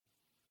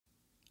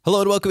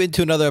Hello and welcome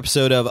into another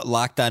episode of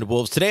Locked On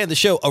Wolves. Today on the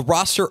show, a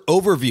roster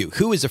overview.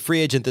 Who is a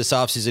free agent this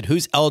offseason?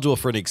 Who's eligible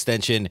for an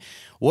extension?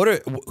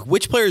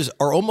 Which players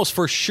are almost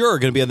for sure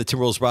going to be on the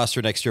Timberwolves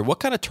roster next year? What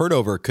kind of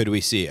turnover could we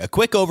see? A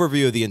quick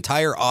overview of the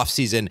entire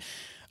offseason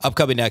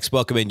upcoming next.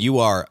 Welcome in. You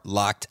are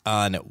Locked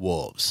On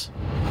Wolves.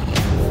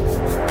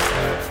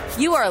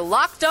 You are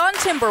Locked On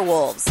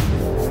Timberwolves,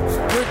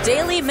 your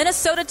daily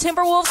Minnesota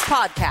Timberwolves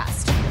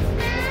podcast.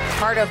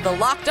 Part of the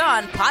Locked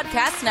On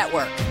Podcast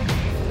Network.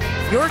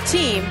 Your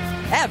team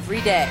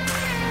every day.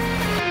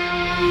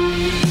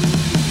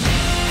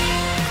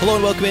 Hello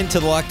and welcome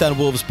into the Locked On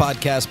Wolves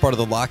podcast, part of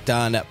the Locked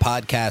On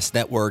Podcast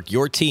Network,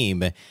 your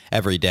team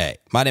every day.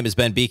 My name is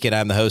Ben Beacon.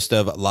 I'm the host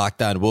of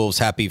Locked On Wolves.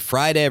 Happy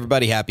Friday,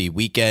 everybody. Happy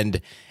weekend.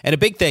 And a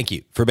big thank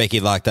you for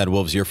making Locked On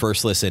Wolves your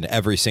first listen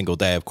every single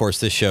day. Of course,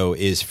 this show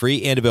is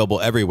free and available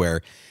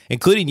everywhere,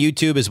 including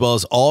YouTube, as well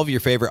as all of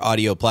your favorite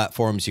audio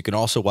platforms. You can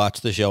also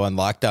watch the show on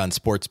Locked On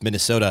Sports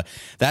Minnesota.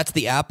 That's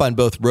the app on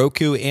both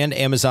Roku and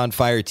Amazon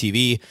Fire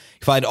TV. You can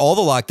find all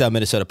the Locked On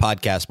Minnesota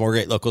podcasts, more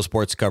great local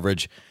sports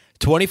coverage,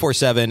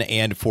 24/7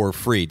 and for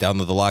free.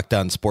 Download the Locked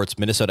On Sports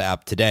Minnesota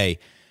app today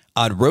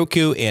on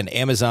Roku and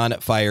Amazon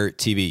Fire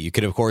TV. You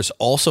can, of course,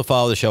 also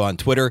follow the show on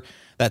Twitter.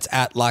 That's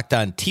at Locked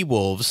On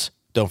T-Wolves.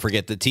 Don't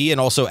forget the T.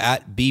 And also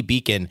at B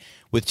Beacon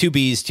with two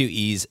B's, two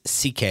E's,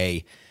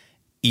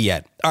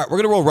 C-K-E-N. All right, we're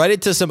going to roll right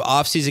into some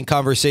offseason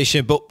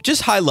conversation, but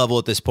just high level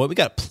at this point. We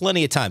got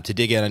plenty of time to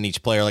dig in on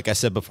each player. Like I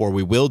said before,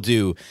 we will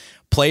do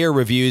player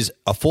reviews,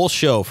 a full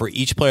show for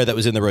each player that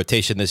was in the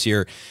rotation this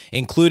year,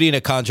 including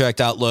a contract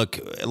outlook,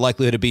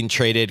 likelihood of being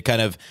traded,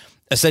 kind of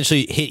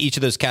essentially hit each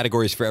of those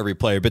categories for every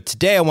player. But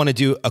today I want to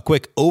do a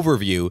quick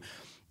overview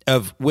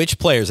of which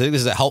players. I think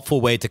this is a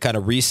helpful way to kind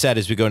of reset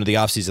as we go into the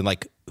offseason,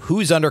 like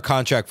who's under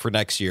contract for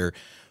next year,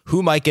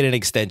 who might get an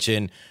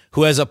extension,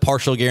 who has a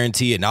partial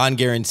guarantee, a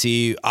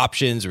non-guarantee,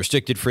 options,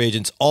 restricted free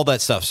agents, all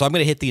that stuff. So I'm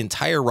going to hit the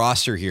entire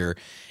roster here,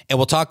 and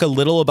we'll talk a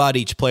little about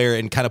each player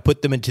and kind of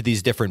put them into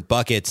these different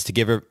buckets to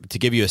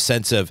give you a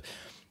sense of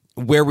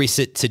where we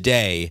sit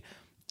today,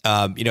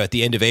 at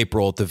the end of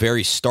April, at the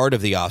very start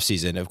of the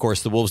offseason. Of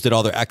course, the Wolves did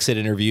all their exit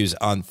interviews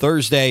on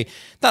Thursday.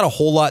 Not a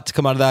whole lot to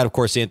come out of that. Of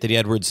course, Anthony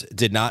Edwards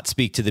did not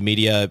speak to the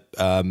media.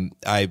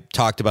 I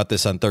talked about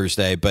this on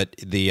Thursday, but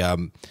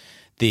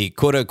the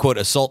quote-unquote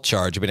assault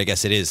charge, I mean, I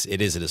guess it is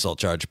an assault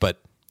charge,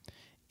 but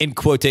in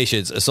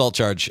quotations, assault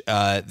charge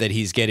that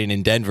he's getting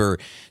in Denver.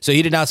 So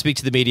he did not speak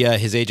to the media.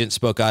 His agent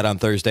spoke out on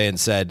Thursday and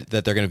said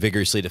that they're going to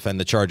vigorously defend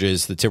the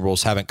charges. The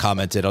Timberwolves haven't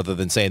commented other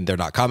than saying they're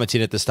not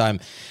commenting at this time.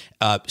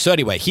 So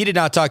anyway, he did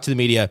not talk to the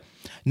media.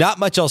 Not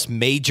much else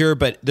major,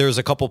 but there's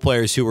a couple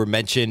players who were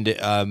mentioned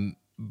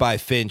by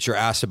Finch or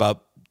asked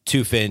about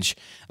to Finch,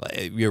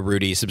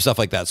 Rudy, some stuff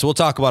like that. So we'll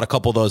talk about a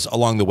couple of those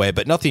along the way,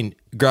 but nothing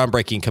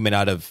groundbreaking coming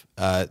out of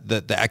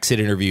the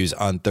exit interviews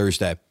on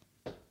Thursday.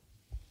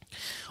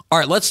 All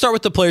right, let's start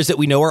with the players that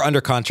we know are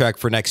under contract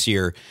for next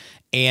year.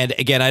 And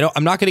again,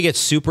 I'm not going to get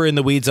super in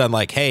the weeds on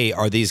like, hey,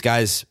 are these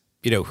guys,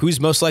 who's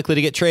most likely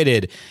to get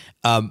traded?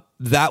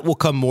 That will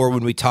come more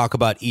when we talk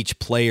about each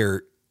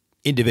player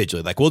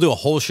individually. Like we'll do a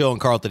whole show on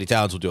Karl Anthony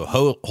Towns. We'll do a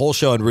whole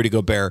show on Rudy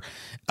Gobert.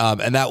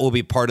 And that will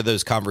be part of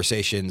those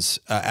conversations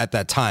at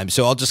that time.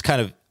 So I'll just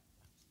kind of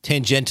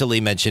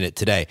tangentially mention it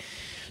today.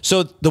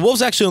 So the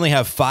Wolves actually only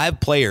have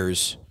 5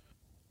 players.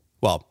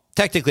 Well,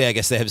 technically, I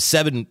guess they have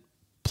 7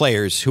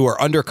 players who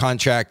are under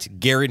contract,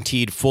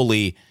 guaranteed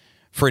fully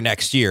for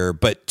next year,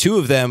 but 2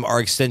 of them are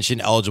extension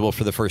eligible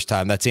for the first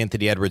time. That's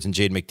Anthony Edwards and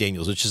Jaden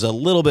McDaniels, which is a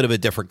little bit of a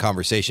different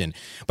conversation,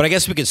 but I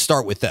guess we could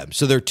start with them.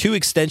 So there are 2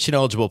 extension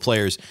eligible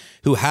players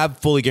who have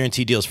fully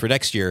guaranteed deals for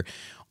next year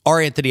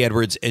are Anthony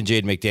Edwards and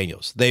Jaden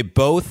McDaniels. They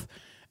both,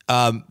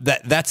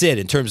 that's it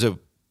in terms of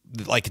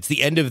like it's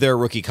the end of their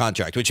rookie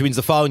contract, which means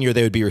the following year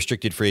they would be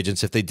restricted free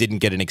agents if they didn't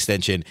get an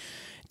extension.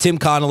 Tim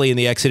Connolly in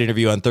the exit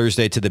interview on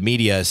Thursday to the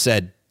media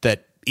said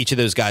that each of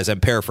those guys, I'm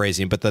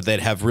paraphrasing, but that they'd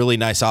have really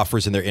nice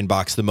offers in their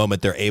inbox the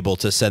moment they're able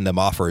to send them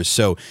offers.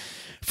 So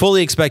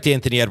fully expect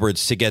Anthony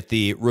Edwards to get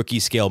the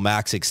rookie scale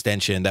max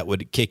extension that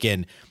would kick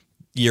in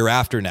year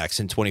after next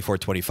in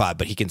 24-25,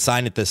 but he can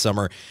sign it this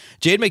summer.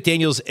 Jaden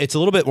McDaniels, it's a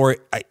little bit more,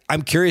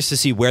 I'm curious to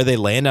see where they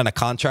land on a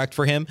contract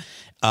for him.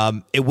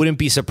 It wouldn't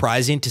be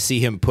surprising to see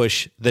him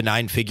push the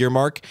 9-figure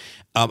mark.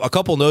 A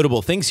couple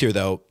notable things here,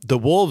 though. The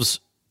Wolves,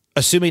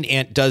 assuming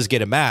Ant does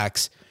get a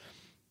max,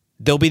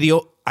 they'll be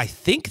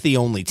the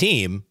only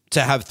team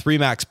to have 3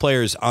 max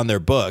players on their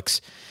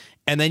books.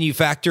 And then you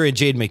factor in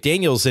Jaden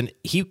McDaniels, and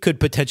he could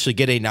potentially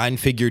get a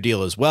 9-figure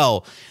deal as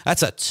well.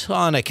 That's a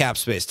ton of cap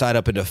space tied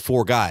up into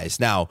 4 guys.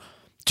 Now,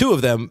 2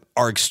 of them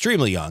are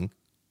extremely young,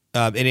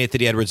 in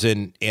Anthony Edwards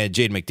and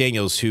Jaden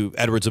McDaniels, who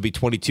Edwards will be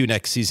 22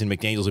 next season,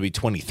 McDaniels will be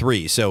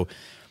 23. So,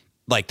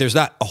 like, there's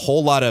not a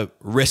whole lot of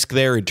risk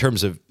there in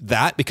terms of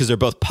that because they're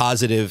both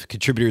positive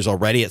contributors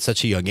already at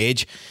such a young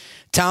age.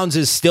 Towns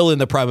is still in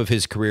the prime of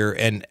his career,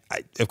 and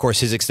of course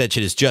his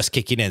extension is just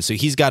kicking in. So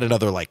he's got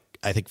another,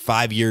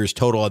 5 years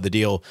total on the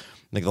deal.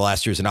 I think the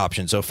last year's an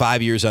option. So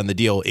 5 years on the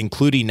deal,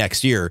 including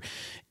next year.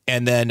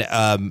 And then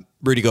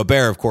Rudy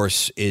Gobert, of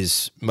course,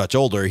 is much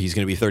older. He's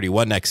going to be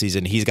 31 next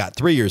season. He's got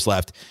 3 years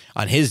left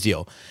on his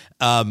deal.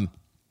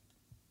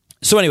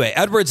 So anyway,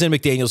 Edwards and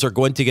McDaniels are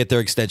going to get their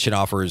extension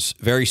offers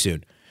very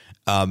soon.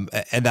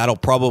 And that'll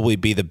probably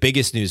be the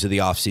biggest news of the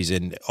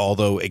offseason,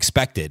 although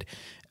expected.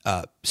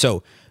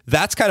 So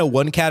that's kind of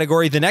one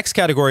category. The next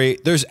category,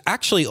 there's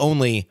actually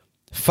only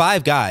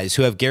 5 guys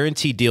who have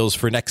guaranteed deals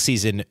for next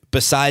season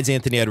besides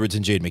Anthony Edwards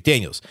and Jaden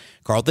McDaniels.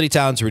 Karl-Anthony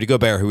Towns, Rudy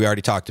Gobert, who we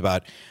already talked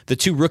about, the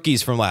 2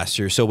 rookies from last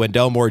year, so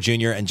Wendell Moore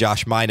Jr. and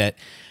Josh Minott.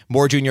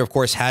 Moore Jr., of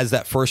course, has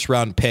that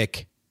first-round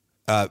pick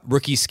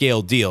rookie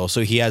scale deal,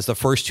 so he has the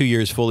first 2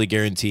 years fully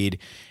guaranteed,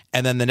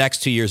 and then the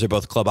next 2 years are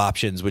both club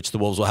options, which the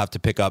Wolves will have to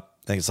pick up,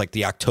 I think it's like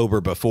the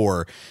October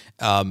before.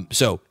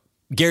 So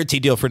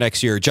guaranteed deal for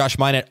next year. Josh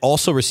Minott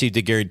also received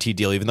a guaranteed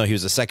deal, even though he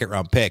was a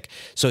second-round pick.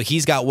 So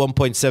he's got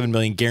 $1.7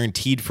 million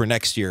guaranteed for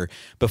next year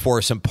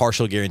before some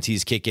partial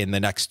guarantees kick in the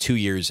next 2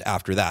 years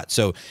after that.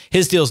 So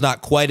his deal's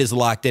not quite as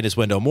locked in as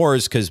Wendell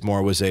Moore's because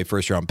Moore was a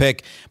first-round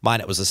pick.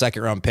 Minott was a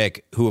second-round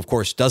pick who, of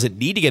course, doesn't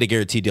need to get a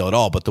guaranteed deal at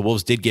all, but the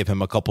Wolves did give him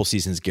a couple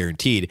seasons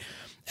guaranteed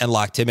and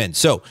locked him in.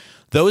 So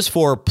those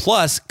 4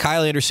 plus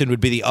Kyle Anderson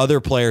would be the other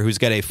player who's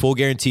got a full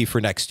guarantee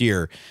for next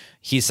year.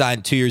 He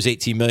signed 2 years,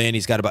 $18 million.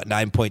 He's got about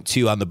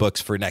 9.2 on the books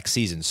for next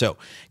season. So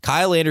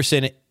Kyle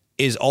Anderson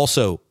is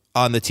also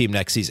on the team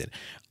next season.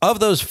 Of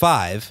those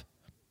 5,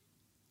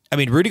 I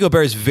mean, Rudy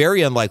Gobert is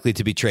very unlikely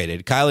to be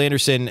traded. Kyle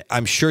Anderson,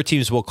 I'm sure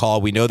teams will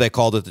call. We know they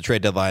called at the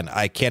trade deadline.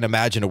 I can't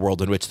imagine a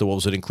world in which the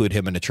Wolves would include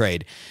him in a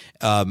trade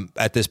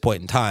at this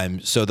point in time.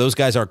 So those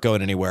guys aren't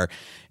going anywhere.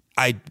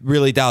 I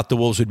really doubt the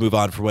Wolves would move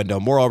on for Wendell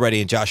Moore already,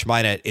 and Josh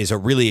Minott is a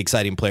really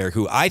exciting player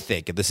who I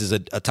think, if this is a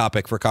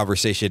topic for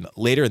conversation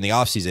later in the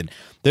offseason,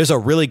 there's a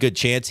really good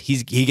chance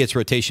he gets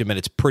rotation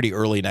minutes pretty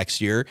early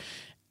next year,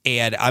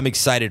 and I'm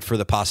excited for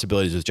the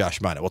possibilities with Josh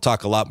Minott. We'll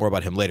talk a lot more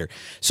about him later.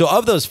 So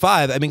of those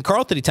 5, I mean,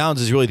 Karl-Anthony Towns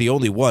is really the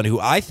only one who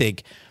I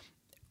think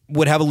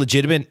would have a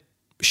legitimate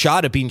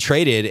shot at being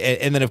traded,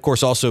 and then, of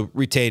course, also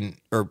retain,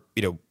 or,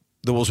 you know,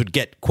 the Wolves would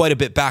get quite a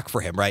bit back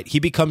for him, right? He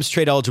becomes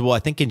trade eligible, I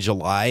think, in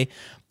July.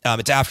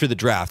 It's after the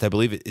draft. I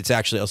believe it's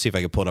actually, I'll see if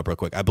I can pull it up real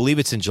quick. I believe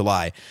it's in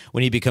July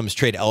when he becomes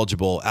trade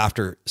eligible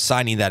after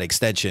signing that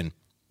extension,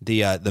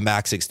 the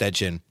max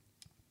extension.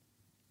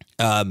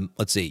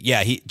 Let's see.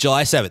 Yeah,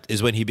 July 7th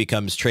is when he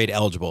becomes trade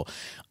eligible.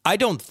 I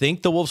don't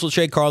think the Wolves will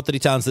trade Karl-Anthony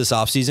Towns this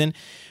offseason,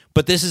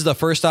 but this is the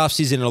first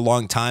offseason in a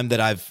long time that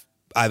I've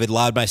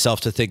allowed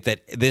myself to think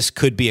that this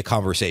could be a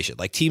conversation.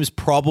 Like, teams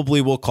probably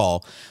will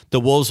call. The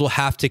Wolves will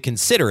have to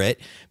consider it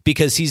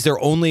because he's their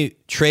only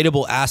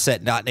tradable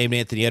asset, not named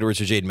Anthony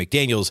Edwards or Jaden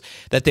McDaniels,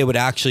 that they would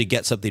actually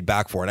get something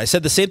back for. And I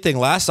said the same thing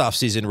last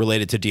offseason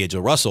related to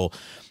D'Angelo Russell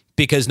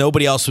because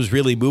nobody else was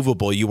really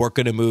movable. You weren't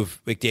going to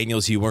move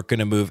McDaniels. You weren't going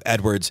to move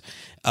Edwards.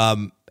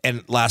 And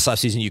last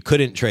offseason, you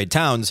couldn't trade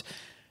Towns.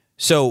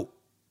 So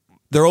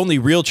their only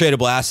real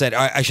tradable asset,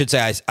 I should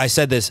say, I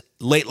said this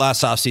late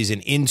last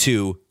offseason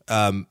into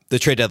the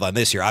trade deadline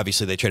this year.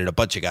 Obviously, they traded a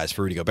bunch of guys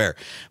for Rudy Gobert.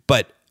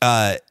 But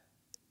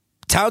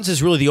Towns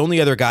is really the only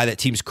other guy that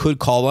teams could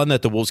call on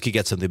that the Wolves could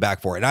get something back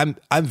for. And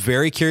I'm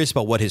very curious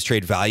about what his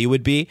trade value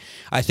would be.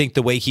 I think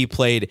the way he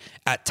played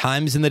at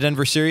times in the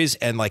Denver series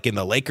and like in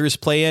the Lakers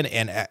play-in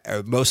and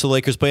most of the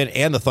Lakers play-in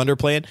and the Thunder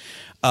play-in,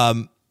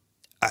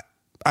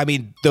 I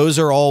mean, those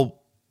are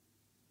all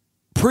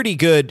pretty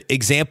good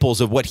examples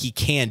of what he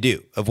can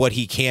do, of what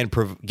he can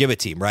give a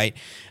team, right?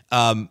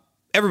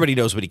 Everybody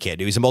knows what he can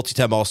do. He's a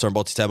multi-time All-Star,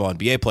 multi-time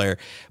All-NBA player,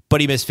 but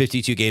he missed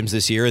 52 games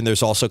this year, and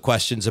there's also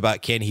questions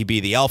about can he be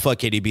the alpha?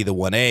 Can he be the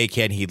 1A?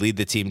 Can he lead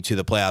the team to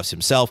the playoffs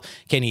himself?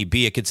 Can he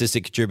be a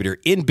consistent contributor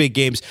in big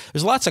games?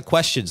 There's lots of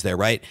questions there,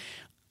 right?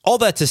 All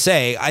that to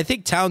say, I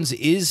think Towns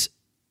he's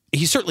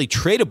certainly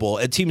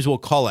tradable, and teams will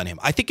call on him.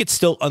 I think it's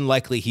still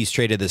unlikely he's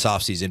traded this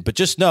offseason, but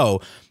just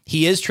know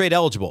he is trade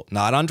eligible,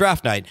 not on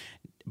draft night,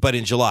 but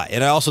in July.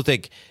 And I also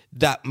think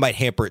that might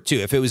hamper it too.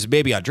 If it was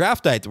maybe on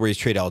draft night where he's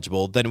trade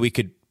eligible, then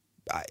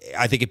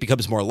I think it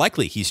becomes more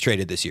likely he's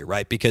traded this year,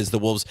 right? Because the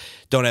Wolves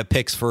don't have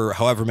picks for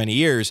however many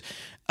years.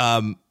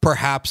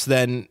 Perhaps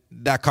then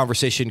that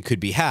conversation could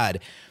be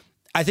had.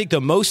 I think the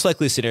most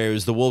likely scenario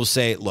is the Wolves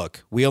say,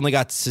 look, we only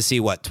got to see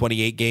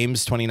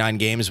 29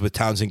 games with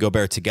Towns and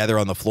Gobert together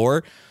on the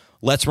floor.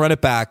 Let's run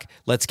it back.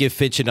 Let's give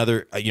Finch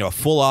another, a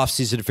full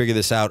offseason to figure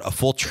this out, a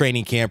full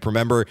training camp.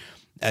 Remember,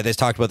 they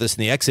talked about this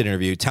in the exit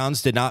interview.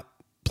 Towns did not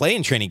play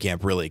in training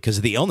camp really because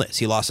of the illness.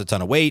 He lost a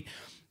ton of weight.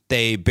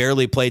 They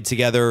barely played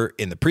together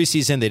in the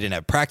preseason. They didn't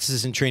have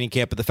practices in training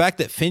camp. But the fact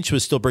that Finch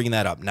was still bringing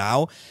that up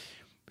now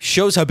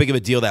shows how big of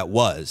a deal that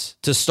was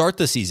to start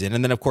the season.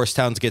 And then, of course,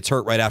 Towns gets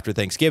hurt right after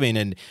Thanksgiving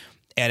and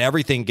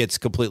everything gets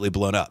completely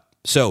blown up.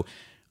 So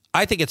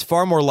I think it's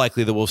far more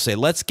likely that we'll say,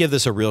 let's give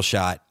this a real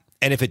shot.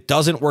 And if it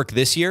doesn't work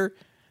this year,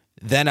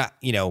 then,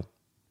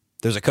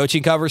 there's a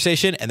coaching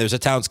conversation and there's a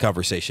Towns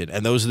conversation.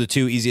 And those are the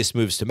two easiest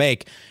moves to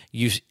make.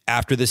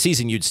 After the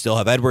season, you'd still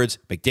have Edwards,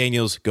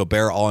 McDaniels,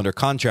 Gobert all under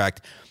contract.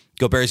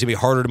 Gobert is going to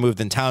be harder to move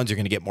than Towns. You're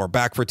going to get more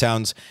back for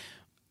Towns.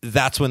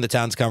 That's when the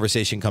Towns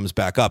conversation comes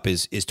back up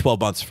is 12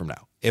 months from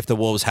now. if the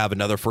Wolves have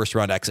another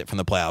first-round exit from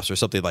the playoffs or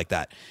something like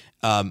that.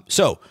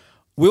 So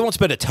we won't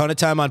spend a ton of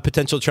time on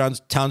potential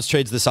Towns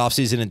trades this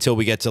offseason until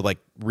we get to like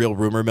real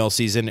rumor mill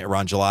season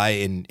around July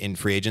in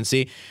free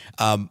agency.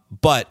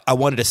 But I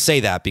wanted to say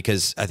that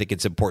because I think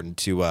it's important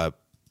to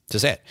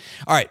say it.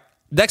 All right.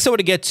 Next, I want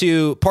to get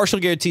to partial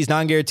guarantees,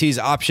 non-guarantees,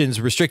 options,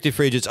 restricted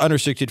free agents,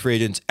 unrestricted free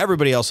agents,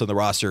 everybody else on the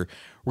roster.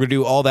 We're going to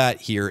do all that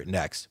here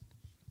next.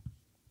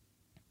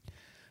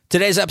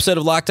 Today's episode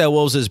of Locked On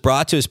Wolves is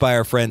brought to us by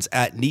our friends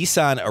at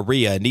Nissan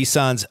Ariya.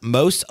 Nissan's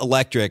most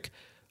electric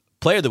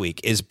player of the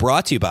week is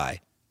brought to you by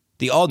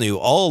the all-new,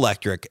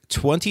 all-electric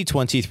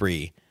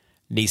 2023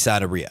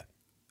 Nissan Ariya.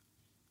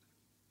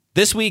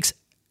 This week's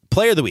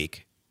player of the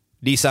week,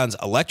 Nissan's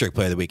electric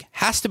player of the week,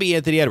 has to be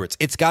Anthony Edwards.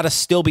 It's got to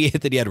still be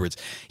Anthony Edwards.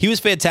 He was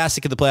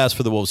fantastic in the playoffs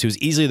for the Wolves. He was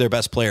easily their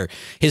best player.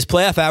 His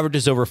playoff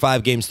averages over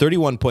 5 games,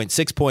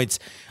 31.6 points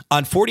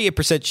on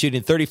 48%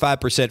 shooting,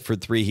 35% for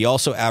three. He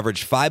also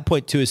averaged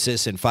 5.2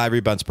 assists and 5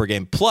 rebounds per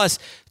game, plus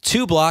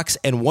 2 blocks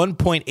and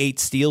 1.8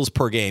 steals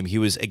per game. He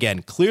was,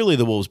 again, clearly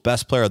the Wolves'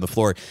 best player on the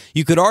floor.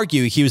 You could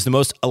argue he was the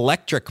most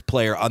electric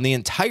player on the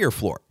entire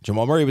floor.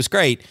 Jamal Murray was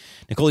great.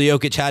 Nikola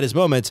Jokic had his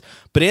moments,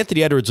 but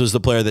Anthony Edwards was the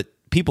player that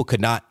people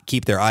could not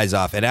keep their eyes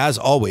off. And as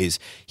always,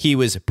 he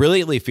was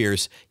brilliantly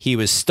fierce. He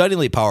was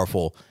stunningly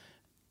powerful.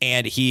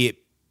 And he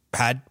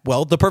had,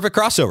 well, the perfect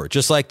crossover,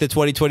 just like the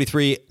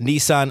 2023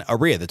 Nissan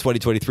Ariya. The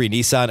 2023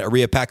 Nissan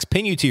Ariya packs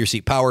pin you to your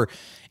seat power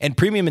and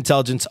premium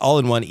intelligence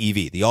all-in-one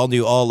EV. The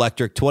all-new,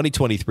 all-electric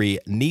 2023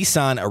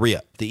 Nissan Ariya.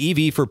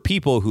 The EV for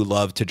people who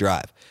love to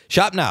drive.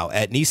 Shop now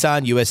at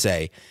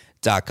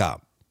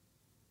nissanusa.com.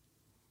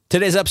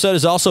 Today's episode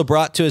is also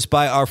brought to us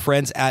by our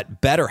friends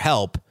at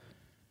BetterHelp.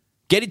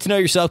 Getting to know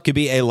yourself could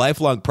be a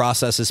lifelong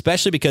process,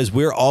 especially because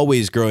we're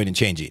always growing and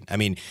changing. I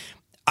mean,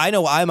 I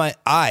know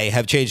I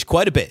have changed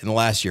quite a bit in the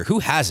last year. Who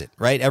hasn't,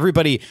 right?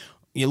 Everybody,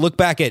 you look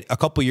back at a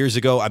couple years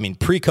ago, I mean,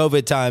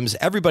 pre-COVID times,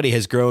 everybody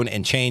has grown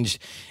and changed.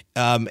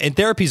 And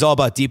therapy is all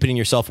about deepening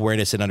your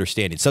self-awareness and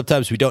understanding.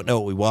 Sometimes we don't know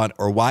what we want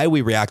or why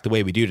we react the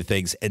way we do to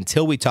things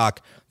until we talk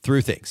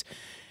through things.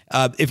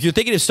 If you're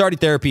thinking of starting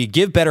therapy,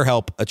 give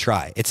BetterHelp a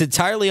try. It's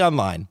entirely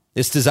online.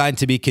 It's designed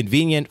to be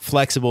convenient,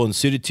 flexible, and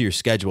suited to your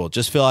schedule.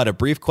 Just fill out a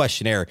brief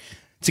questionnaire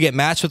to get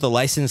matched with a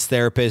licensed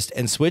therapist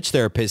and switch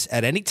therapists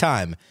at any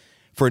time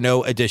for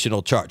no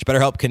additional charge.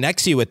 BetterHelp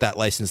connects you with that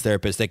licensed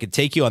therapist that can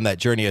take you on that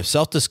journey of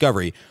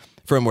self-discovery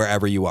from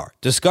wherever you are.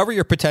 Discover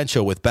your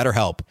potential with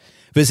BetterHelp.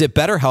 Visit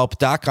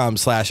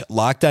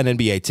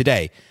BetterHelp.com/LockedOnNBA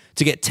today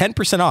to get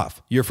 10%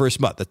 off your first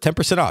month. That's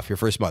 10% off your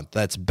first month.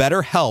 That's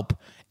BetterHelp,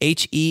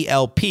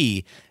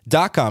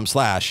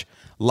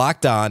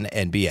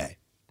 HELP.com/LockedOnNBA.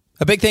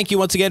 A big thank you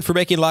once again for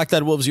making Locked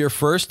On Wolves your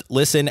first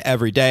listen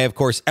every day. Of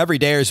course,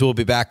 everydayers will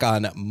be back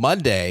on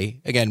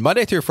Monday. Again,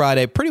 Monday through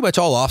Friday, pretty much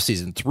all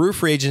offseason, through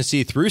free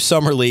agency, through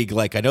summer league.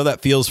 Like, I know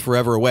that feels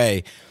forever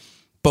away,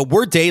 but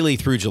we're daily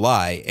through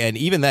July. And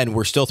even then,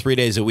 we're still 3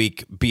 days a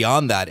week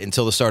beyond that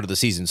until the start of the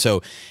season.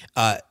 So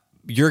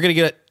you're going to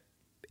get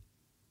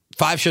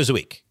 5 shows a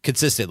week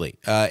consistently.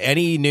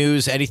 Any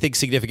news, anything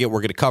significant,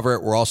 we're going to cover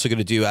it. We're also going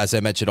to do, as I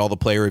mentioned, all the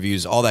player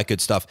reviews, all that good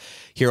stuff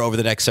here over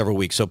the next several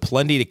weeks. So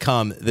plenty to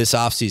come this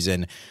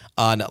offseason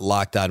on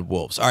Locked On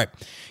Wolves. All right.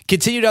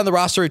 Continue down the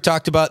roster. We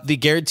talked about the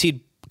guaranteed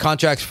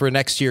contracts for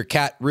next year.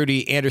 Kat,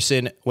 Rudy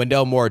Anderson,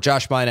 Wendell Moore,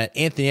 Josh Minott,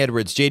 Anthony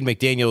Edwards, Jaden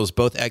McDaniels,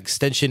 both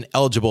extension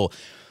eligible.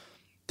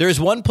 There's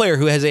one player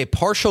who has a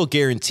partial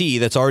guarantee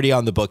that's already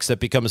on the books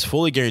that becomes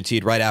fully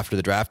guaranteed right after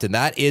the draft, and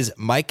that is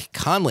Mike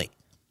Conley.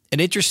 An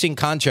interesting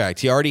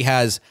contract. He already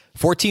has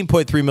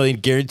 $14.3 million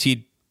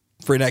guaranteed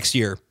for next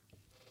year.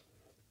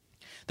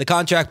 The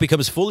contract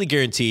becomes fully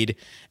guaranteed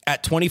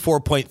at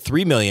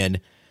 $24.3 million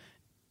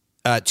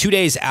 2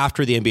 days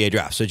after the NBA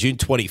draft, so June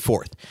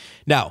 24th.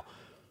 Now,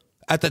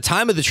 at the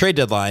time of the trade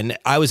deadline,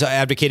 I was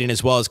advocating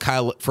as well as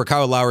Kyle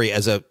Lowry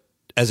as a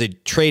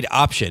trade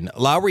option.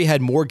 Lowry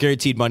had more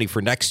guaranteed money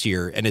for next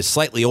year and is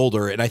slightly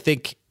older, and I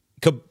think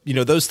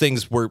those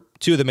things were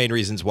two of the main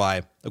reasons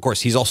why. Of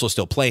course, he's also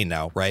still playing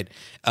now, right?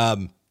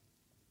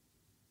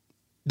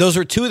 Those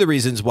are two of the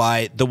reasons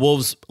why the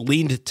Wolves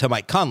leaned to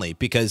Mike Conley,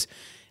 because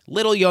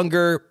little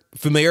younger,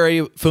 familiarity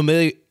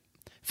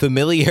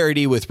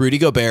with Rudy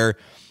Gobert,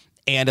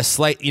 and a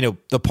slight,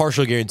 the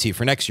partial guarantee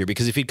for next year.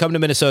 Because if he'd come to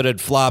Minnesota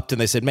and flopped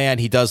and they said, man,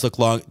 he does look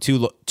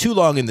too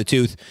long in the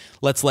tooth,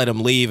 let's let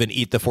him leave and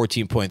eat the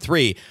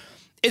 14.3,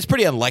 it's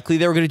pretty unlikely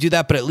they were going to do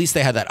that, but at least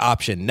they had that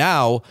option.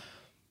 Now,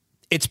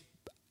 it's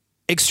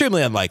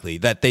extremely unlikely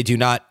that they do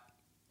not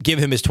give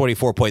him his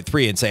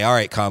 24.3 and say, all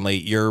right, Conley,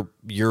 you're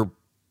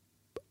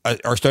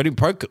our starting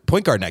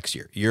point guard next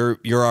year. You're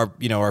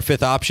our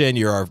fifth option.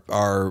 You're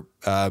our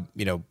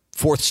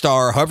fourth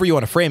star, however you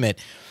want to frame it.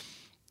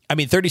 I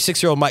mean,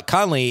 36-year-old Mike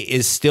Conley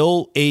is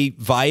still a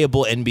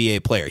viable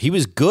NBA player. He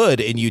was good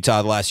in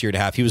Utah the last year and a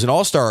half. He was an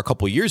all-star a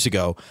couple years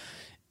ago.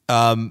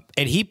 And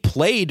he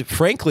played,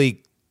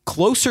 frankly,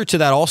 closer to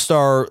that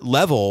all-star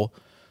level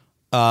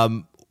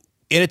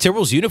in a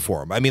Timberwolves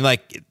uniform. I mean,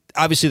 like,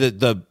 obviously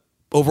the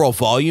overall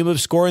volume of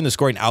scoring. The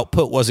scoring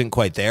output wasn't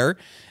quite there.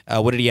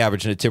 What did he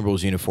average in a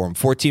Timberwolves uniform?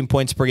 14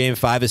 points per game,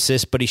 5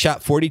 assists, but he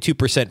shot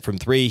 42% from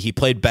three. He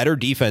played better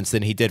defense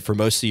than he did for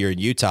most of the year in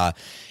Utah.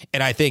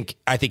 And I think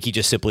he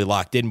just simply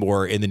locked in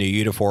more in the new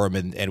uniform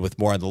and with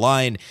more on the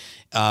line.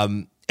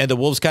 And the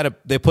Wolves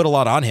they put a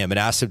lot on him and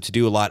asked him to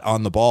do a lot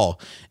on the ball.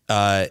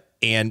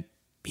 And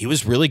he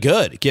was really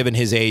good given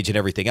his age and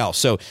everything else.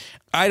 So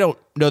I don't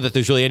know that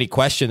there's really any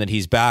question that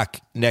he's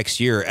back next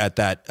year at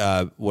that,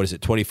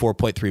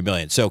 $24.3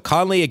 million. So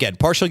Conley, again,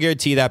 partial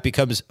guarantee, that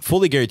becomes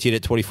fully guaranteed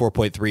at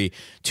 $24.3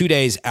 2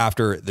 days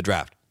after the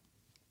draft.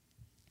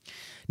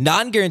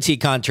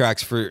 Non-guaranteed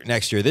contracts for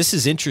next year. This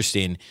is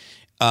interesting.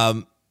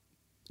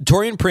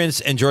 Taurean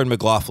Prince and Jordan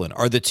McLaughlin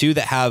are the two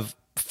that have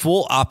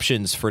full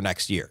options for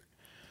next year.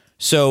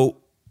 So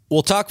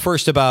we'll talk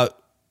first about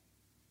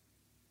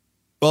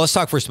let's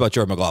talk first about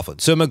Jordan McLaughlin.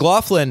 So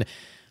McLaughlin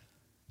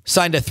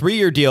signed a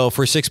 3-year deal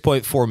for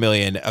 $6.4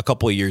 million a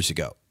couple of years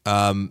ago.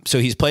 So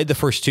he's played the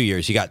first 2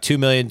 years. He got $2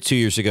 million 2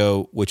 years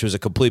ago, which was a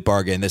complete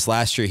bargain. This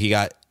last year, he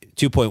got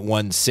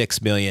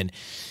 $2.16 million.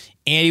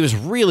 And he was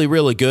really,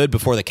 really good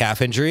before the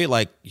calf injury.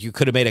 Like, you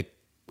could have made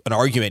an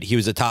argument he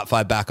was a top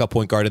 5 backup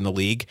point guard in the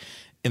league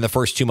in the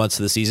first 2 months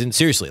of the season.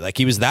 Seriously, like,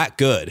 he was that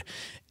good.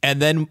 And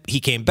then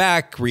he came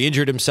back,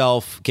 re-injured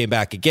himself, came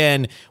back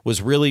again,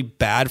 was really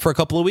bad for a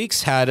couple of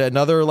weeks, had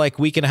another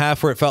week and a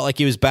half where it felt like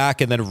he was back,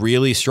 and then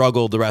really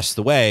struggled the rest of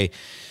the way.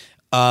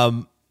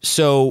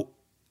 So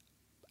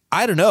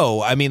I don't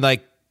know. I mean,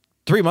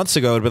 3 months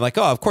ago, it would have been like,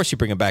 oh, of course you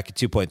bring him back at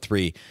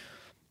 2.3.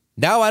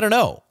 Now, I don't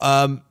know.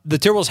 The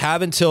Timberwolves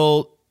have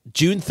until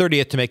June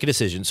 30th to make a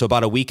decision. So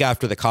about a week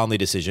after the Conley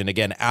decision,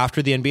 again,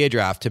 after the NBA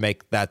draft, to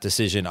make that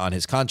decision on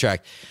his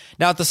contract.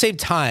 Now, at the same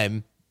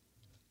time,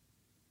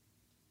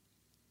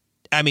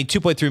 I mean,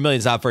 $2.3 million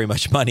is not very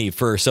much money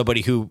for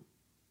somebody who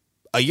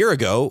a year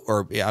ago,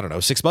 or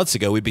 6 months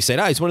ago, we'd be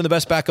saying, he's one of the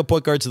best backup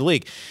point guards in the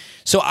league.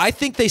 So I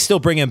think they still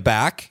bring him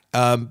back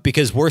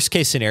because worst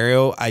case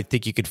scenario, I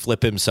think you could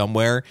flip him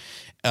somewhere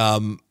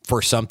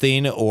for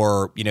something,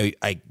 or,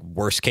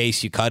 worst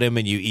case, you cut him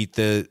and you eat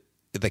the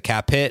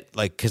cap hit,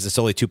 because it's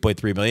only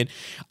 $2.3 million.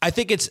 I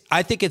think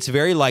it's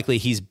very likely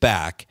he's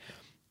back.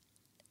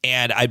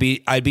 And I'd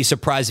be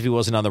surprised if he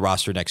wasn't on the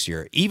roster next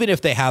year, even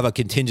if they have a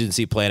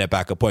contingency plan at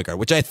backup point guard,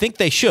 which I think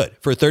they should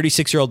for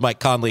 36-year-old Mike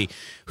Conley,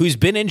 who's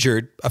been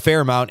injured a fair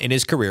amount in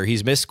his career.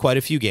 He's missed quite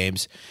a few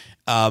games.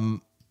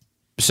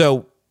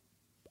 So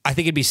I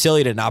think it'd be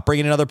silly to not bring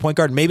in another point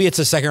guard. Maybe it's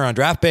a second-round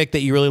draft pick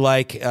that you really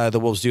like. The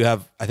Wolves do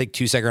have, I think,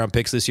 2 second-round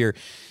picks this year.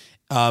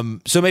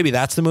 So maybe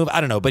that's the move.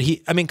 I don't know. But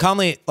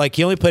Conley,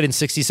 he only played in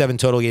 67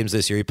 total games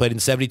this year. He played in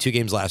 72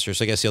 games last year,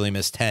 so I guess he only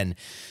missed 10.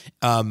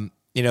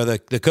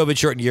 The COVID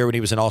shortened year when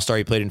he was an all-star,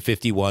 he played in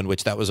 51,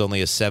 which that was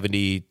only a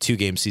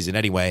 72-game season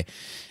anyway.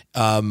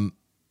 It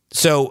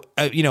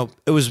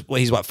was,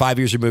 he's 5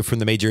 years removed from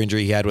the major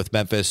injury he had with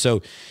Memphis.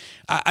 So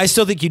I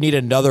still think you need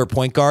another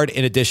point guard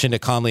in addition to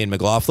Conley and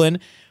McLaughlin.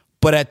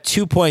 But at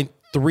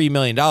 $2.3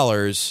 million,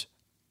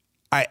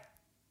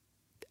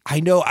 I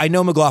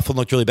know McLaughlin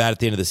looked really bad at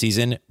the end of the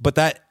season, but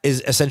that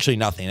is essentially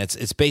nothing.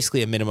 It's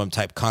basically a minimum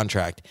type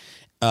contract.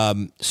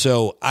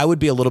 So I would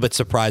be a little bit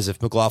surprised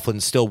if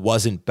McLaughlin still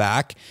wasn't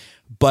back,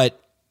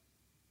 but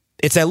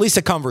it's at least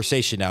a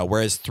conversation now.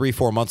 Whereas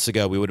 3-4 months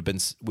ago, we would have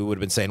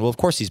been saying, well, of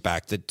course he's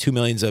back. The $2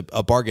 million's a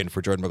bargain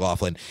for Jordan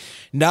McLaughlin.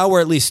 Now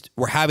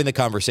we're having the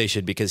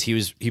conversation because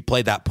he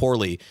played that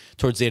poorly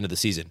towards the end of the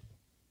season.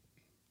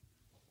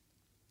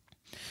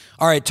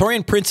 All right,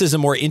 Taurean Prince is a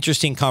more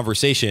interesting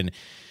conversation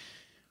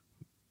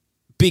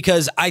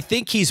because I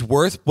think he's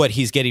worth what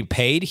he's getting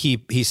paid.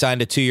 He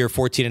signed a 2-year,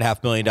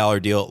 $14.5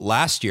 million deal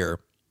last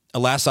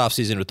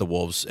offseason with the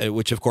Wolves,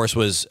 which of course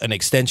was an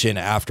extension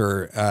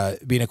after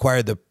being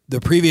acquired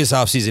the previous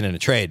offseason in a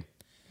trade.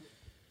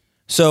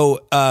 So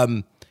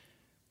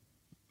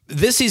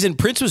this season,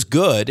 Prince was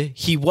good.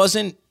 He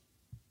wasn't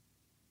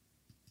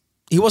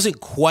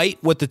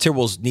quite what the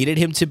Timberwolves needed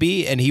him to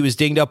be, and he was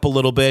dinged up a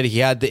little bit. He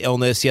had the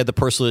illness. He had the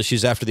personal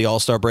issues after the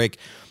All-Star break,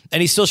 and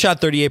he still shot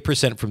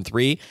 38% from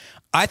three.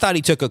 I thought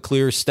he took a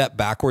clear step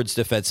backwards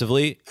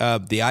defensively.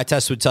 The eye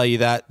test would tell you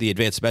that. The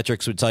advanced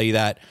metrics would tell you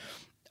that.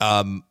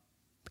 And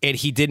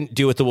he didn't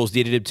do what the Wolves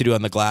needed him to do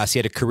on the glass. He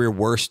had a career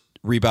worst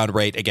rebound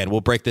rate. Again,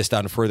 we'll break this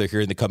down further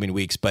here in the coming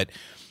weeks. But,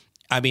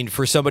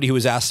 for somebody who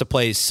was asked to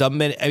play some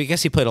minutes, I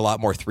guess he played a lot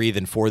more 3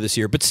 than 4 this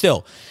year. But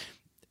still,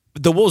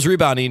 the Wolves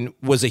rebounding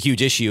was a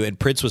huge issue, and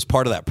Prince was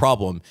part of that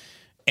problem.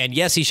 And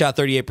yes, he shot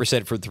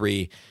 38% from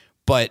 3,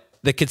 but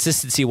the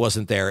consistency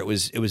wasn't there. It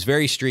was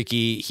very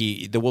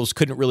streaky. The Wolves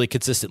couldn't really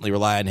consistently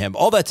rely on him.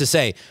 All that to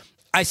say,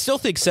 I still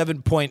think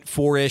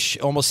 7.4-ish,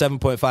 almost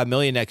 7.5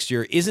 million next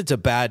year isn't a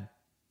bad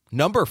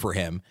number for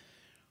him.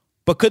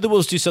 But could the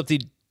Wolves do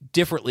something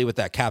differently with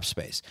that cap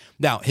space?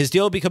 Now, his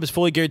deal becomes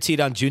fully guaranteed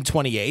on June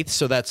 28th,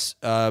 so that's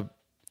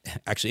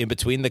actually in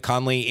between the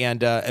Conley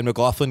and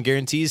McLaughlin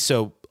guarantees,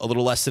 so a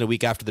little less than a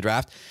week after the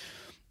draft.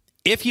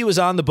 If he was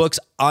on the books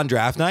on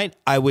draft night,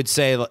 I would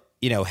say,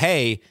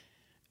 hey,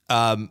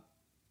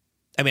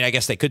 I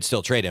guess they could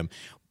still trade him.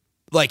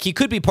 like he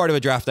could be part of a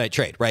draft night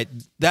trade, right?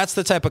 That's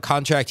the type of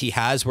contract he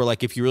has where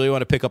like if you really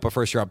want to pick up a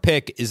first round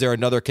pick, is there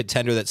another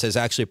contender that says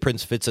actually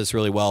Prince fits us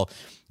really well?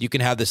 You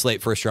can have this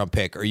late first round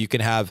pick, or you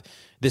can have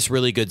this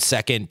really good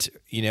second,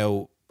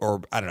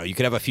 or I don't know, you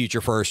could have a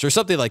future first or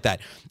something like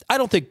that. I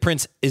don't think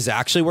Prince is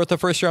actually worth a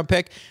first round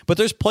pick, but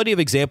there's plenty of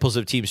examples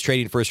of teams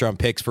trading first round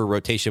picks for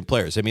rotation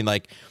players. I mean,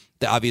 like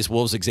the obvious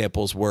Wolves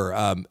examples were,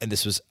 and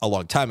this was a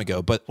long time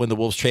ago, but when the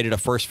Wolves traded a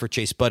first for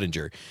Chase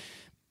Budinger,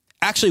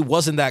 actually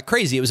wasn't that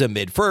crazy. It was a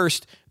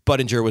mid-first.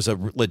 Budinger was a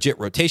legit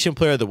rotation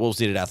player. The Wolves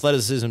needed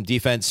athleticism,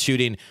 defense,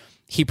 shooting.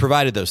 He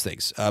provided those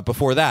things.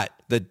 Before that,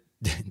 the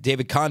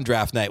David Kahn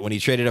draft night when he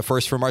traded a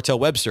first for Martell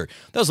Webster.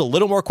 That was a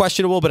little more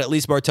questionable, but at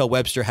least Martell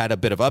Webster had a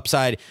bit of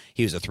upside.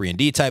 He was a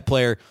 3-and-D type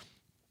player.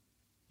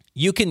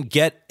 You can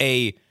get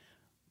a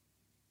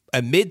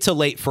mid to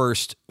late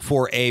first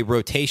for a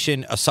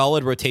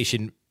solid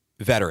rotation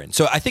veteran.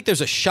 So I think there's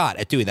a shot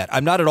at doing that.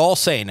 I'm not at all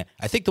saying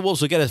I think the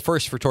Wolves will get a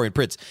first for Taurean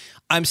Prince.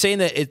 I'm saying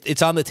that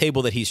it's on the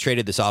table that he's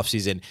traded this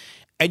offseason,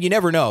 and you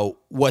never know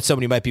what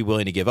somebody might be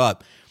willing to give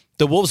up.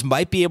 The Wolves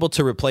might be able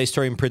to replace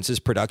Taurean Prince's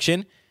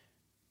production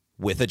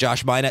with a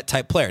Josh Minott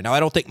type player. Now, I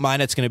don't think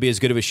Minott's going to be as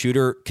good of a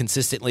shooter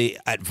consistently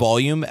at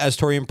volume as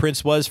Taurean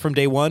Prince was from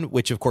day one,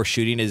 which of course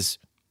shooting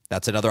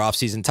that's another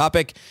offseason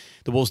topic.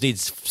 The Wolves need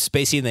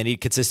spacing. They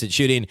need consistent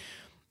shooting.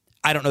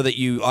 I don't know that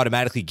you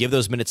automatically give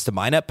those minutes to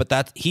Minott, but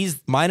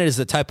Minott is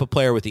the type of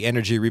player with the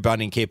energy,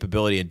 rebounding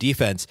capability, and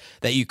defense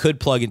that you could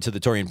plug into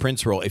the Taurean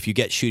Prince role if you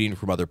get shooting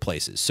from other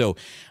places. So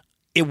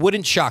it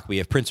wouldn't shock me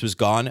if Prince was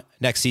gone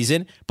next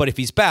season, but if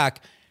he's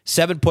back,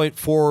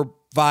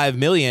 $7.45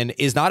 million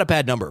is not a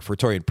bad number for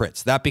Taurean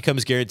Prince. That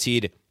becomes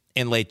guaranteed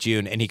in late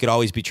June, and he could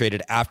always be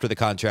traded after the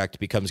contract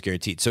becomes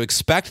guaranteed. So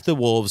expect the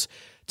Wolves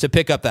to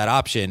pick up that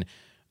option,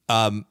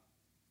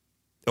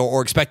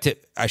 or expect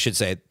it, I should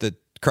say, the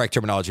correct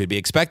terminology would be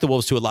expect the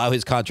Wolves to allow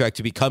his contract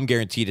to become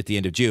guaranteed at the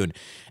end of June,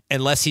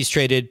 unless he's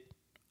traded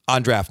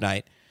on draft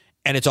night.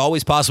 And it's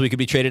always possible he could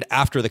be traded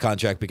after the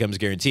contract becomes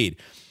guaranteed.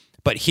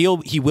 But he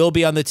will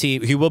be on the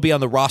team. He will be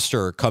on the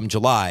roster come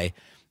July,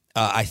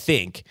 I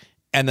think.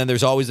 And then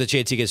there's always the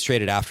chance he gets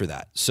traded after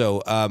that.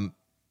 So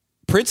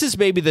Prince is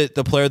maybe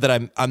the player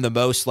that I'm the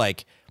most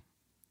like,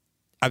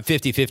 I'm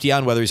 50-50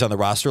 on whether he's on the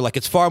roster. Like,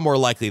 it's far more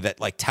likely that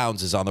like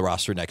Towns is on the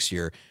roster next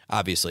year,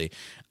 obviously.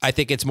 I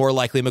think it's more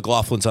likely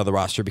McLaughlin's on the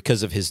roster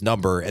because of his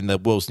number, and the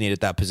Wolves need at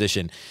that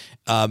position.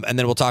 And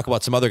then we'll talk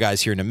about some other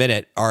guys here in a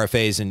minute,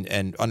 RFAs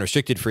and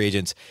unrestricted free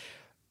agents.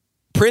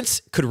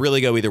 Prince could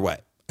really go either way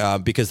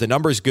because the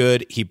number's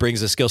good. He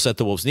brings the skill set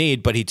the Wolves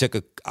need, but he took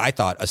I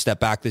thought, a step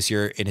back this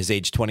year in his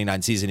age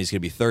 29 season. He's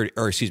going to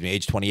be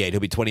age 28. He'll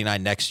be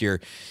 29 next year.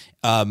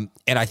 And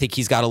I think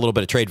he's got a little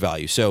bit of trade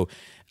value. So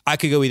I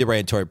could go either way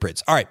in Taurean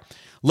Prince. All right,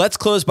 let's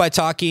close by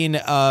talking.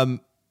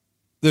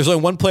 There's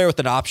only one player with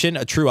an option,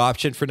 a true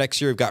option for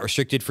next year. We've got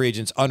restricted free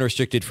agents,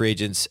 unrestricted free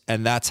agents,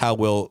 and that's how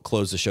we'll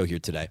close the show here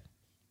today.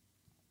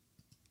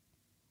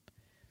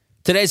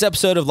 Today's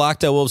episode of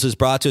Locked On Wolves is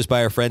brought to us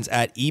by our friends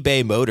at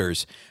eBay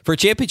Motors. For a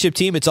championship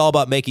team, it's all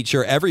about making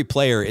sure every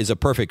player is a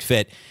perfect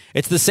fit.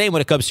 It's the same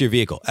when it comes to your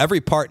vehicle. Every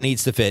part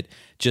needs to fit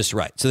just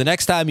right. So the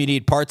next time you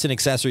need parts and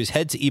accessories,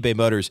 head to eBay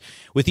Motors.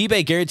 With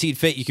eBay Guaranteed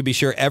Fit, you can be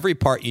sure every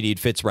part you need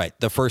fits right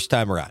the first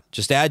time around.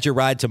 Just add your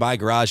ride to My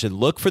Garage and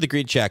look for the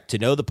green check to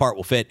know the part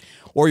will fit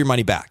or your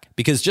money back.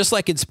 Because just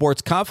like in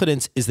sports,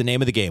 confidence is the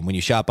name of the game when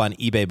you shop on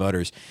eBay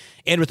Motors.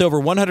 And with over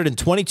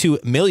 122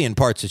 million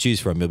parts to choose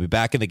from, you'll be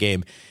back in the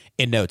game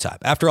in no time.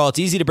 After all, it's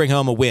easy to bring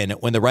home a win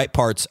when the right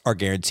parts are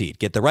guaranteed.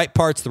 Get the right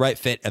parts, the right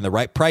fit, and the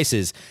right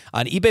prices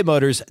on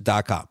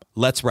ebaymotors.com.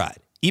 Let's ride.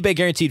 eBay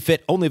Guaranteed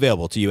Fit only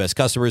available to U.S.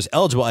 customers.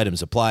 Eligible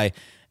items apply.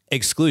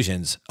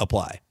 Exclusions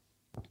apply.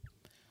 All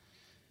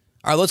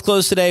right, let's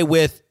close today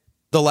with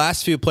the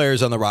last few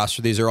players on the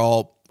roster. These are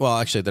all, well,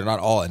 actually, they're not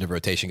all end of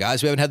rotation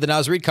guys. We haven't had the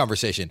Naz Reid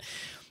conversation.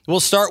 We'll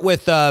start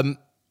with the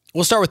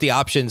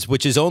options,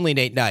 which is only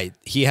Nate Knight.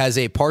 He has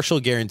a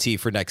partial guarantee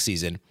for next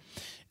season.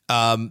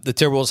 The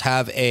Timberwolves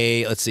have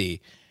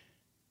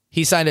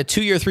he signed a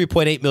 2-year,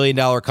 $3.8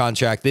 million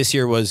contract. This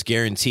year was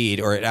guaranteed,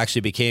 or it actually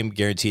became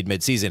guaranteed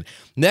midseason.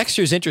 Next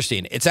year's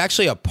interesting. It's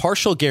actually a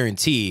partial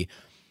guarantee,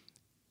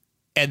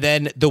 and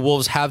then the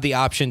Wolves have the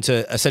option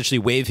to essentially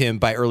waive him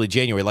by early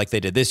January like they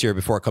did this year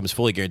before it comes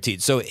fully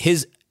guaranteed. So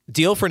his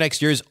deal for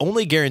next year is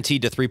only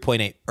guaranteed to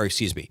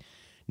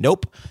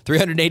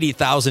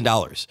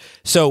 $380,000.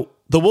 So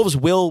the Wolves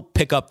will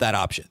pick up that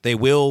option. They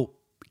will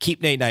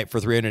keep Nate Knight for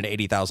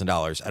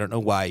 $380,000. I don't know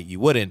why you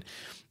wouldn't.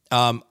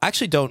 I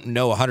actually don't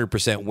know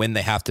 100% when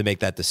they have to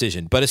make that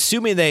decision, but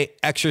assuming they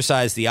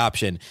exercise the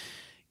option,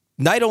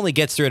 Knight only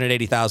gets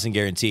 $380,000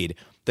 guaranteed.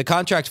 The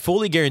contract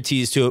fully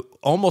guarantees to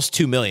almost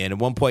 $2 million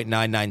and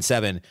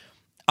 $1.997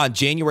 on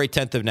January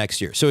 10th of next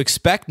year. So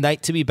expect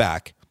Knight to be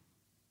back.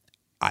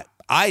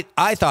 I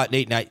thought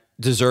Nate Knight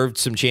deserved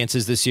some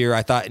chances this year.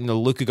 I thought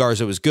Luka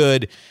Garza was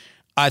good.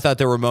 I thought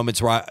there were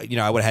moments where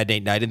I would have had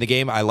Nate Knight in the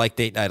game. I like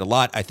Nate Knight a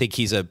lot. I think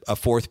he's a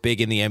fourth big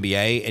in the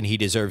NBA, and he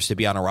deserves to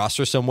be on a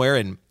roster somewhere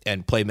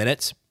and play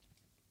minutes.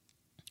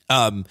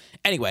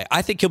 Anyway,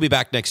 I think he'll be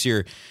back next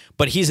year,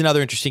 but he's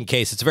another interesting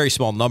case. It's a very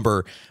small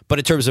number, but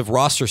in terms of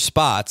roster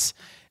spots,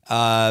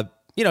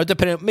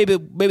 depending,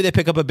 maybe they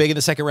pick up a big in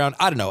the second round.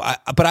 I don't know.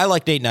 But I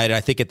like Nate Knight.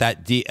 I think at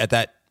that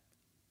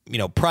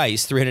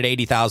price,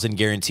 $380,000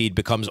 guaranteed,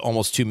 becomes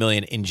almost $2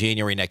 million in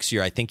January next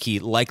year. I think he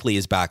likely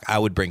is back. I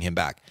would bring him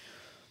back.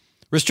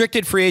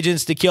 Restricted free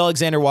agents: Nickeil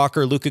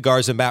Alexander-Walker, Luka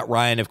Garza, Matt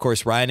Ryan. Of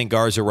course, Ryan and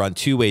Garza were on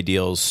two-way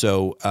deals,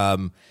 so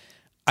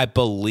I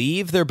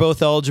believe they're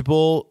both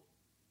eligible.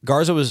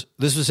 This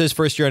was his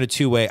first year on a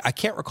two-way. I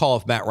can't recall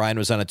if Matt Ryan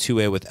was on a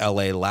two-way with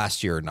LA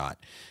last year or not.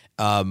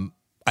 I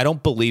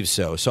don't believe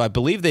so. So I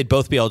believe they'd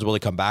both be eligible to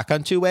come back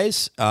on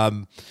two-ways.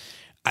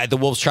 The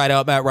Wolves tried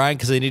out Matt Ryan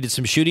because they needed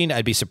some shooting.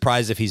 I'd be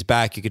surprised if he's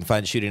back. You can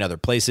find shooting other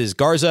places.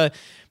 Garza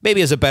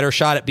maybe has a better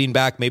shot at being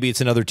back. Maybe it's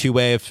another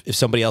two-way if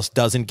somebody else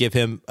doesn't give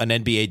him an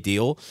NBA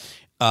deal.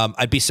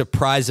 I'd be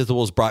surprised if the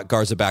Wolves brought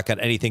Garza back on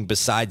anything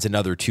besides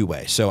another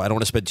two-way. So I don't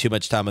want to spend too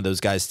much time on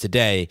those guys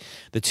today.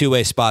 The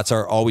two-way spots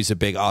are always a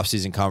big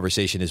offseason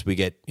conversation as we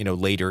get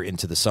later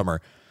into the summer.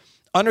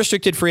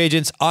 Unrestricted free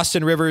agents: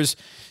 Austin Rivers.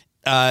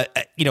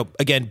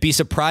 Again, be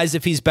surprised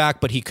if he's back,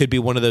 but he could be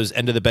one of those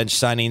end-of-the-bench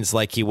signings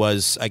like he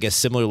was, I guess,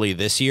 similarly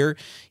this year.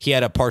 He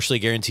had a partially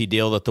guaranteed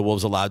deal that the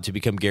Wolves allowed to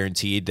become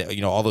guaranteed.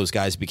 All those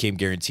guys became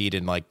guaranteed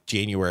in like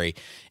January,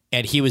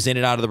 and he was in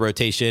and out of the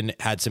rotation,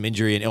 had some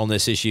injury and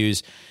illness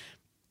issues.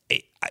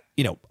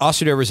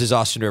 Austin Rivers is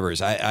Austin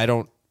Rivers. I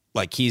don't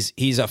like he's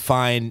a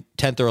fine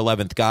 10th or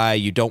 11th guy.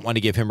 You don't want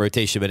to give him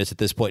rotation minutes at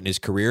this point in his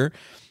career.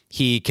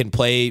 He can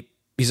play.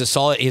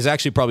 He's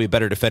actually probably a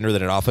better defender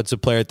than an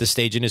offensive player at this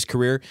stage in his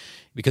career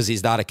because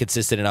he's not a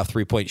consistent enough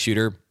three-point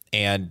shooter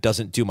and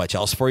doesn't do much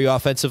else for you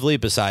offensively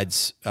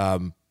besides,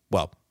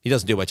 he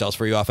doesn't do much else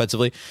for you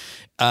offensively.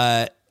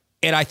 And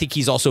I think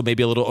he's also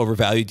maybe a little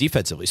overvalued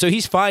defensively. So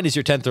he's fine as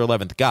your 10th or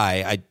 11th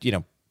guy.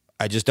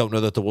 I just don't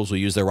know that the Wolves will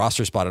use their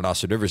roster spot on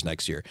Austin Rivers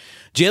next year.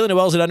 Jalen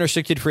Noel's an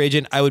unrestricted free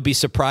agent. I would be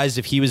surprised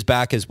if he was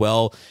back as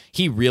well.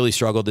 He really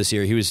struggled this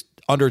year. He was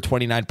under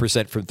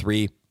 29% from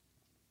three.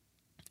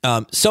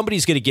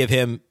 Somebody's going to give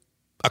him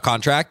a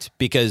contract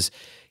because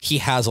he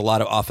has a lot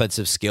of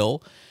offensive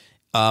skill.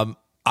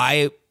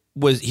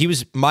 He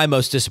was my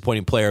most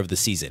disappointing player of the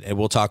season, and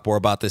we'll talk more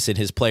about this in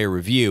his player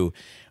review.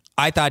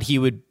 I thought he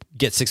would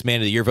get 6 Man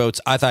of the Year votes.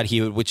 I thought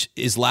he would, which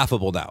is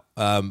laughable now.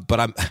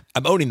 But I'm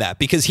owning that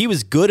because he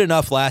was good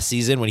enough last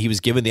season when he was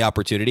given the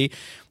opportunity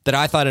that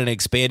I thought in an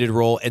expanded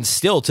role, and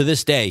still to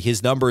this day,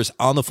 his numbers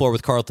on the floor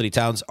with Karl Anthony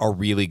Towns are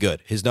really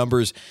good. His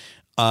numbers,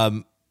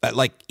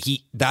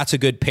 that's a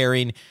good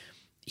pairing.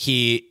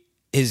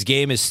 His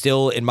game is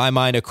still, in my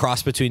mind, a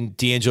cross between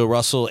D'Angelo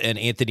Russell and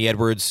Anthony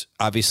Edwards.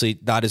 Obviously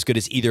not as good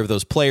as either of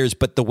those players,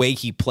 but the way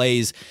he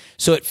plays,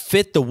 so it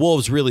fit the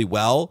Wolves really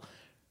well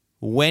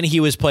when he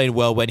was playing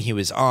well, when he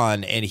was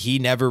on, and he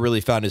never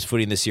really found his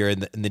footing this year,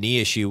 and the knee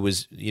issue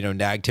was,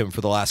 nagged him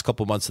for the last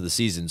couple months of the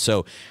season.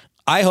 So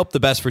I hope the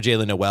best for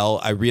Jalen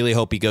Noel. I really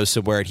hope he goes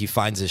somewhere and he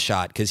finds his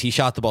shot because he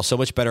shot the ball so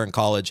much better in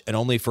college and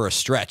only for a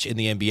stretch in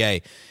the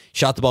NBA.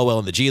 Shot the ball well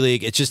in the G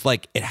League. It's just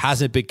like it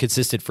hasn't been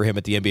consistent for him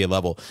at the NBA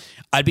level.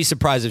 I'd be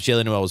surprised if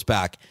Jalen Noel was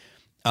back.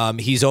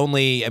 He's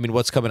only,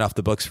 what's coming off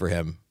the books for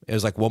him? It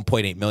was like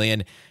 $1.8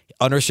 million.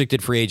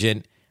 Unrestricted free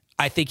agent.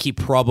 I think he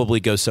probably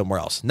goes somewhere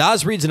else.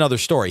 Naz Reid's another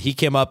story. He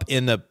came up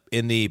in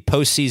the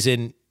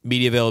postseason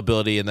media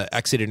availability and the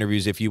exit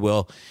interviews, if you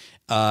will.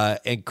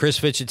 And Chris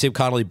Finch and Tim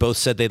Connolly both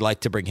said they'd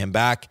like to bring him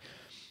back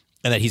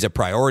and that he's a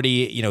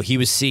priority. He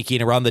was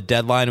seeking around the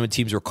deadline when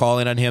teams were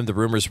calling on him. The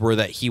rumors were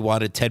that he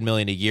wanted $10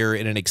 million a year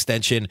in an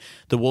extension.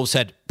 The Wolves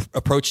had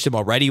approached him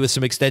already with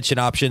some extension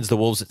options. The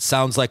Wolves, it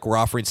sounds like, were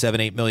offering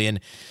 $7-8 million.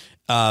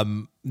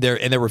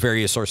 There were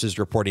various sources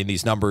reporting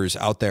these numbers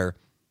out there.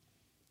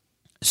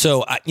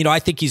 So, I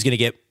think he's going to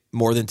get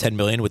more than $10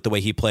 million with the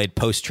way he played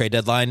post-trade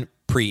deadline,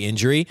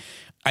 pre-injury.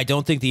 I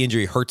don't think the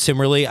injury hurts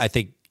him really. I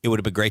think it would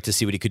have been great to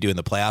see what he could do in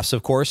the playoffs,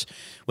 of course,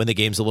 when the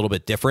game's a little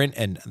bit different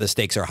and the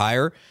stakes are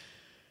higher.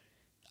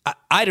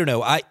 I don't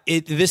know.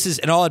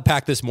 And I'll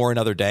unpack this more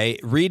another day.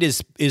 Reid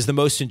is the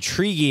most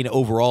intriguing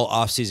overall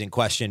offseason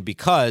question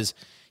because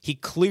he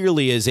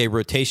clearly is a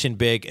rotation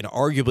big and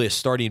arguably a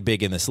starting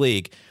big in this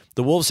league.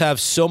 The Wolves have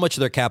so much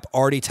of their cap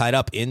already tied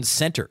up in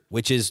center,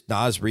 which is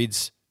Naz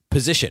Reid's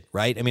position,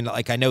 right?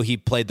 I know he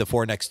played the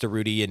 4 next to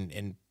Rudy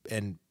and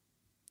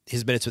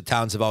his minutes with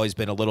Towns have always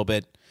been a little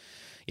bit,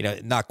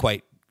 not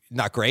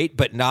great,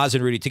 but Naz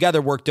and Rudy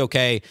together worked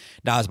okay.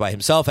 Naz by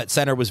himself at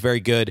center was very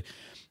good.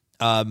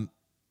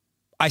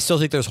 I still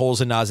think there's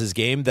holes in Naz's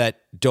game that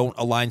don't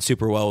align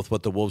super well with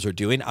what the Wolves are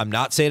doing. I'm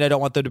not saying I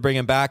don't want them to bring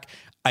him back.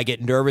 I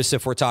get nervous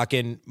if we're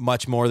talking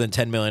much more than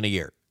 $10 million a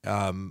year.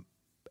 Where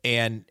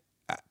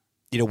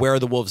are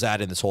the Wolves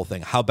at in this whole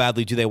thing? How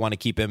badly do they want to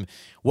keep him?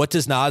 What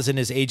does Naz and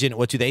his agent,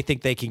 what do they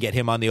think they can get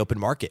him on the open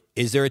market?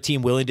 Is there a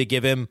team willing to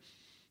give him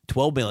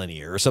 $12 million a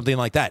year or something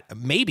like that?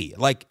 Maybe.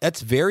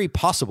 That's very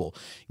possible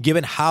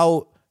given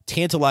how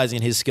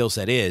tantalizing his skill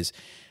set is.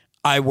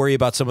 I worry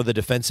about some of the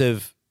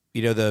defensive,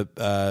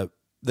 the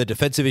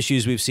defensive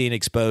issues we've seen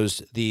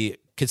exposed, the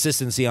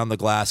consistency on the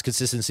glass,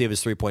 consistency of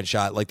his 3-point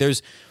shot.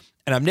 There's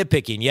And I'm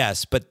nitpicking,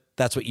 yes, but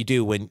that's what you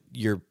do when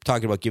you're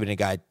talking about giving a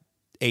guy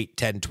 $8,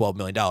 $10, $12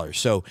 million.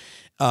 So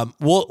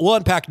we'll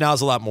unpack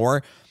Naz a lot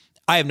more.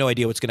 I have no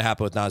idea what's going to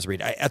happen with Naz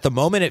Reid. At the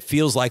moment, it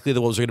feels likely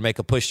the Wolves are going to make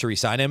a push to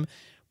re-sign him,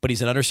 but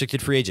he's an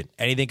unrestricted free agent.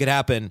 Anything could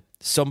happen.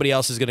 Somebody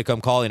else is going to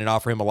come calling and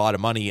offer him a lot of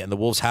money, and the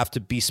Wolves have to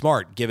be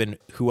smart given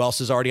who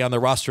else is already on their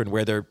roster and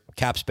where their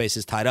cap space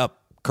is tied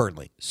up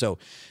currently. So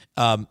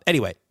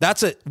anyway,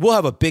 we'll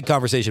have a big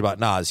conversation about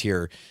Naz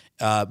here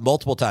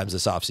multiple times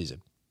this offseason.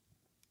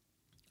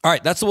 All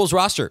right, that's the Wolves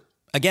roster.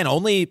 Again,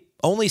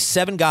 only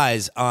 7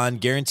 guys on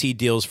guaranteed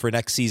deals for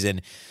next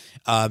season.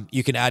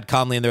 You can add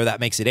Conley in there. That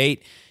makes it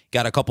 8.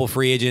 Got a couple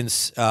free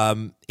agents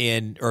or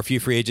a few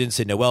free agents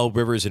in Noel,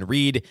 Rivers, and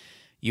Reed.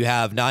 You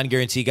have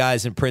non-guarantee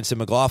guys in Prince and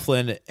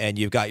McLaughlin, and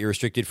you've got your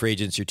restricted free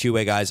agents, your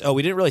two-way guys. Oh,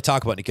 we didn't really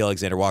talk about Nickeil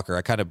Alexander-Walker.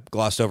 I kind of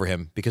glossed over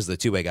him because of the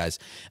two-way guys.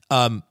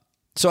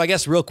 So I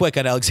guess real quick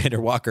on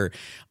Alexander Walker,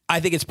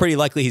 I think it's pretty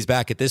likely he's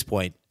back at this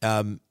point.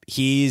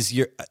 He's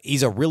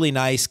a really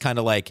nice kind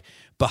of like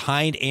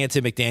behind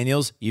Anton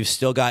McDaniels. You've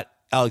still got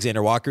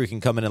Alexander Walker who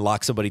can come in and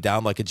lock somebody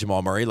down like a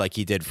Jamal Murray, like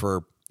he did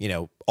for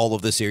all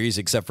of the series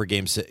except for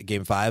game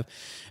 5.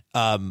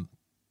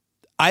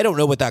 I don't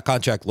know what that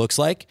contract looks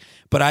like,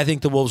 but I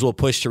think the Wolves will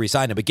push to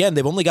re-sign him. Again,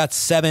 they've only got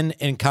 7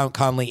 and count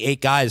Conley 8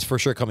 guys for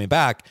sure coming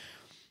back.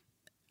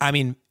 I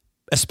mean,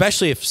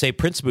 especially if say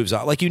Prince moves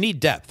on, like you need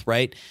depth,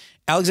 right?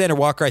 Alexander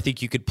Walker, I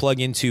think you could plug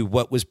into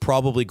what was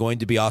probably going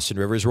to be Austin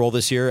Rivers' role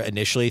this year,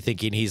 initially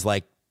thinking he's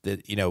like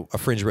a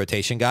fringe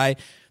rotation guy.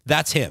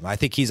 That's him. I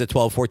think he's a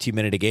 12, 14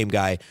 minute a game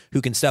guy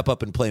who can step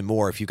up and play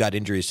more if you've got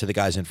injuries to the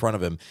guys in front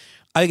of him.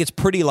 I think it's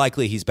pretty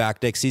likely he's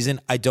back next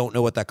season. I don't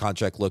know what that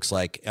contract looks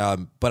like,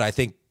 but I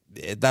think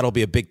that'll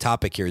be a big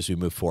topic here as we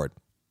move forward.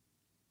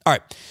 All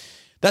right.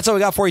 That's all we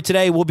got for you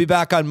today. We'll be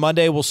back on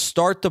Monday. We'll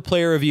start the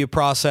player review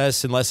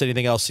process unless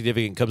anything else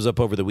significant comes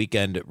up over the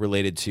weekend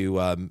related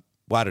to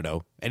I don't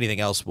know, anything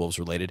else Wolves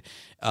related.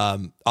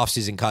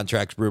 Offseason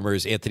contract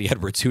rumors, Anthony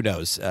Edwards, who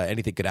knows?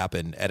 Anything could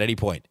happen at any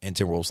point in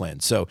Timberwolves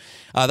land. So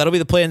that'll be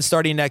the plan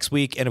starting next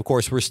week. And of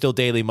course, we're still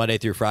daily Monday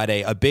through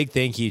Friday. A big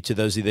thank you to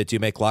those of you that do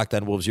make Locked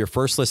On Wolves your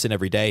first listen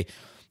every day.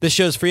 This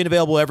show is free and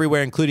available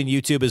everywhere, including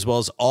YouTube, as well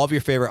as all of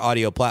your favorite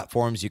audio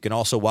platforms. You can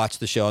also watch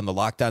the show on the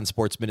Locked On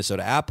Sports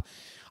Minnesota app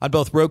on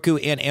both Roku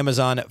and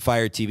Amazon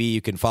Fire TV.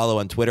 You can follow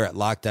on Twitter at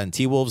Locked On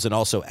T-Wolves and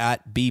also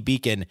at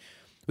BBeacon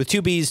with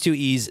 2 B's, 2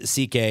 E's,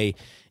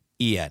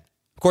 C-K-E-N.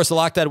 Of course, the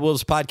Locked On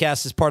Wolves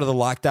podcast is part of the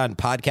Locked On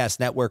Podcast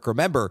Network.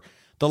 Remember,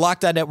 the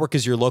Locked On Network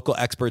is your local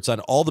experts on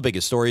all the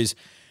biggest stories.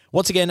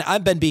 Once again,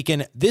 I'm Ben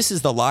Beacon. This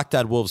is the Locked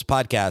On Wolves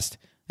podcast,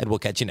 and we'll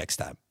catch you next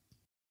time.